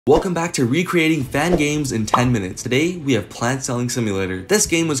Welcome back to Recreating Fan Games in 10 Minutes. Today, we have Plant Selling Simulator. This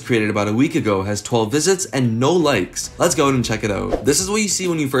game was created about a week ago, has 12 visits, and no likes. Let's go ahead and check it out. This is what you see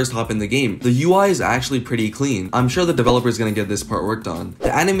when you first hop in the game. The UI is actually pretty clean. I'm sure the developer is going to get this part worked on.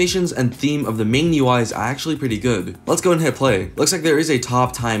 The animations and theme of the main UI is actually pretty good. Let's go ahead and hit play. Looks like there is a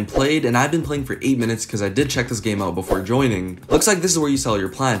top time played, and I've been playing for 8 minutes because I did check this game out before joining. Looks like this is where you sell your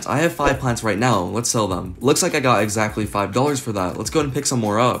plants. I have 5 plants right now. Let's sell them. Looks like I got exactly $5 for that. Let's go ahead and pick some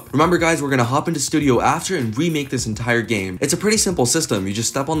more up. Remember guys, we're gonna hop into Studio after and remake this entire game. It's a pretty simple system. You just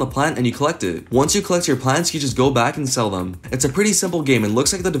step on the plant and you collect it. Once you collect your plants, you just go back and sell them. It's a pretty simple game and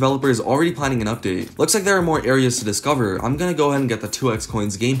looks like the developer is already planning an update. Looks like there are more areas to discover. I'm gonna go ahead and get the 2x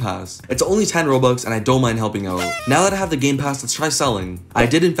coins game pass. It's only 10 Robux and I don't mind helping out. Now that I have the game pass, let's try selling. I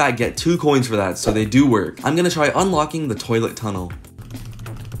did in fact get 2 coins for that, so they do work. I'm gonna try unlocking the toilet tunnel.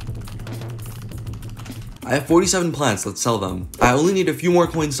 I have 47 plants, let's sell them. I only need a few more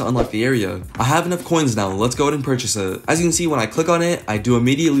coins to unlock the area. I have enough coins now, let's go ahead and purchase it. As you can see, when I click on it, I do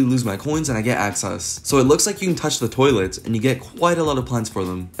immediately lose my coins and I get access. So it looks like you can touch the toilets and you get quite a lot of plants for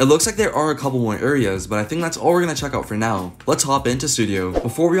them. It looks like there are a couple more areas, but I think that's all we're gonna check out for now. Let's hop into Studio.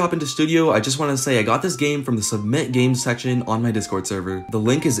 Before we hop into Studio, I just wanna say I got this game from the Submit Games section on my Discord server. The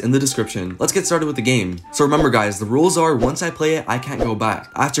link is in the description. Let's get started with the game. So remember guys, the rules are once I play it, I can't go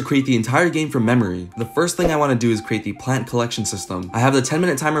back. I have to create the entire game from memory. The first thing I want to do is create the plant collection system. I have the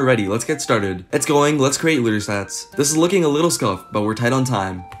 10-minute timer ready. Let's get started. It's going. Let's create looter stats. This is looking a little scuffed, but we're tight on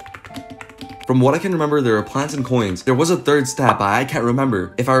time. From what I can remember, there are plants and coins. There was a third stat, but I can't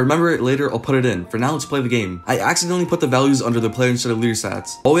remember. If I remember it later, I'll put it in. For now, let's play the game. I accidentally put the values under the player instead of looter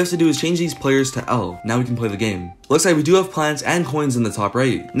stats. All we have to do is change these players to L. Now we can play the game. Looks like we do have plants and coins in the top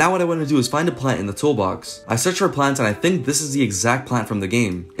right. Now what I want to do is find a plant in the toolbox. I search for plants and I think this is the exact plant from the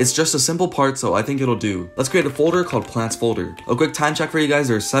game. It's just a simple part, so I think it'll do. Let's create a folder called plants folder. A quick time check for you guys,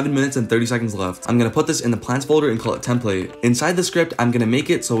 there are 7 minutes and 30 seconds left. I'm gonna put this in the plants folder and call it template. Inside the script, I'm gonna make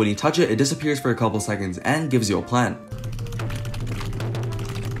it so when you touch it, it disappears for a couple seconds and gives you a plant.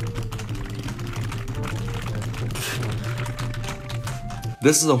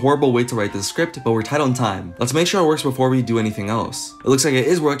 This is a horrible way to write this script, but we're tight on time. Let's make sure it works before we do anything else. It looks like it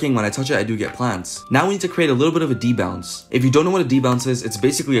is working. When I touch it, I do get plants. Now we need to create a little bit of a debounce. If you don't know what a debounce is, it's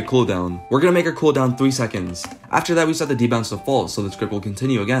basically a cooldown. We're gonna make our cooldown 3 seconds. After that, we set the debounce to false, so the script will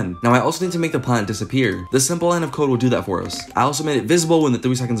continue again. Now I also need to make the plant disappear. This simple line of code will do that for us. I also made it visible when the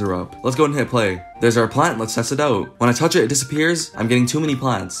 3 seconds are up. Let's go and hit play. There's our plant, let's test it out. When I touch it, it disappears. I'm getting too many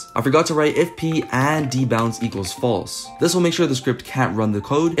plants. I forgot to write if p and debounce equals false. This will make sure the script can't run the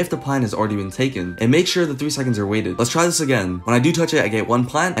code if the plant has already been taken, and make sure the 3 seconds are waited. Let's try this again. When I do touch it, I get 1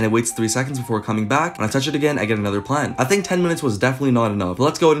 plant, and it waits 3 seconds before coming back. When I touch it again, I get another plant. I think 10 minutes was definitely not enough, but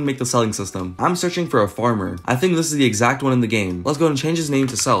let's go ahead and make the selling system. I'm searching for a farmer. I think this is the exact one in the game. Let's go ahead and change his name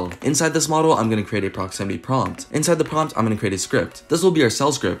to sell. Inside this model, I'm gonna create a proximity prompt. Inside the prompt, I'm gonna create a script. This will be our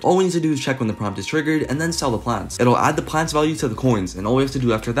sell script. All we need to do is check when the prompt is triggered, and then sell the plants. It'll add the plants value to the coins, and all we have to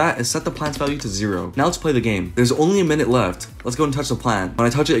do after that is set the plants value to 0. Now let's play the game. There's only a minute left. Let's go and touch the plant. When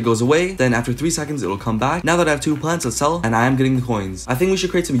I touch it, it goes away. Then after 3 seconds, it'll come back. Now that I have 2 plants, let's sell, and I am getting the coins. I think we should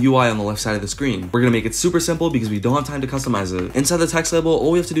create some UI on the left side of the screen. We're gonna make it super simple because we don't have time to customize it. Inside the text label,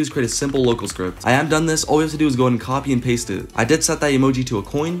 all we have to do is create a simple local script. I am done this. All we have to do is go ahead and copy and paste it. I did set that emoji to a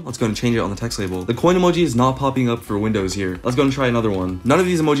coin. Let's go and change it on the text label. The coin emoji is not popping up for Windows here. Let's go and try another one. None of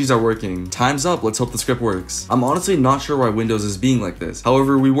these emojis are working. Time's up. Let's hope the script works. I'm honestly not sure why Windows is being like this.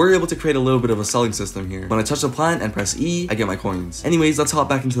 However, we were able to create a little bit of a selling system here. When I touch the plant and press E, I get my coins. Anyways, let's hop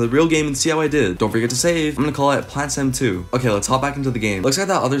back into the real game and see how I did. Don't forget to save. I'm gonna call it PlantSim2. Okay, let's hop back into the game. Looks like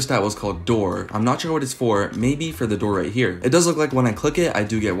that other stat was called door. I'm not sure what it's for. Maybe for the door right here. It does look like when I click it, I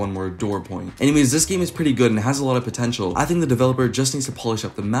do get 1 more door point. Anyways, this game is pretty good and has a lot of potential. I think the developer just needs to polish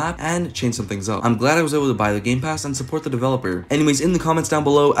up the map and change some things up. I'm glad I was able to buy the Game Pass and support the developer. Anyways, in the comments down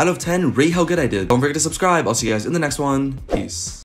below, out of 10, rate how good I did. Don't forget to subscribe. I'll see you guys in the next one. Peace.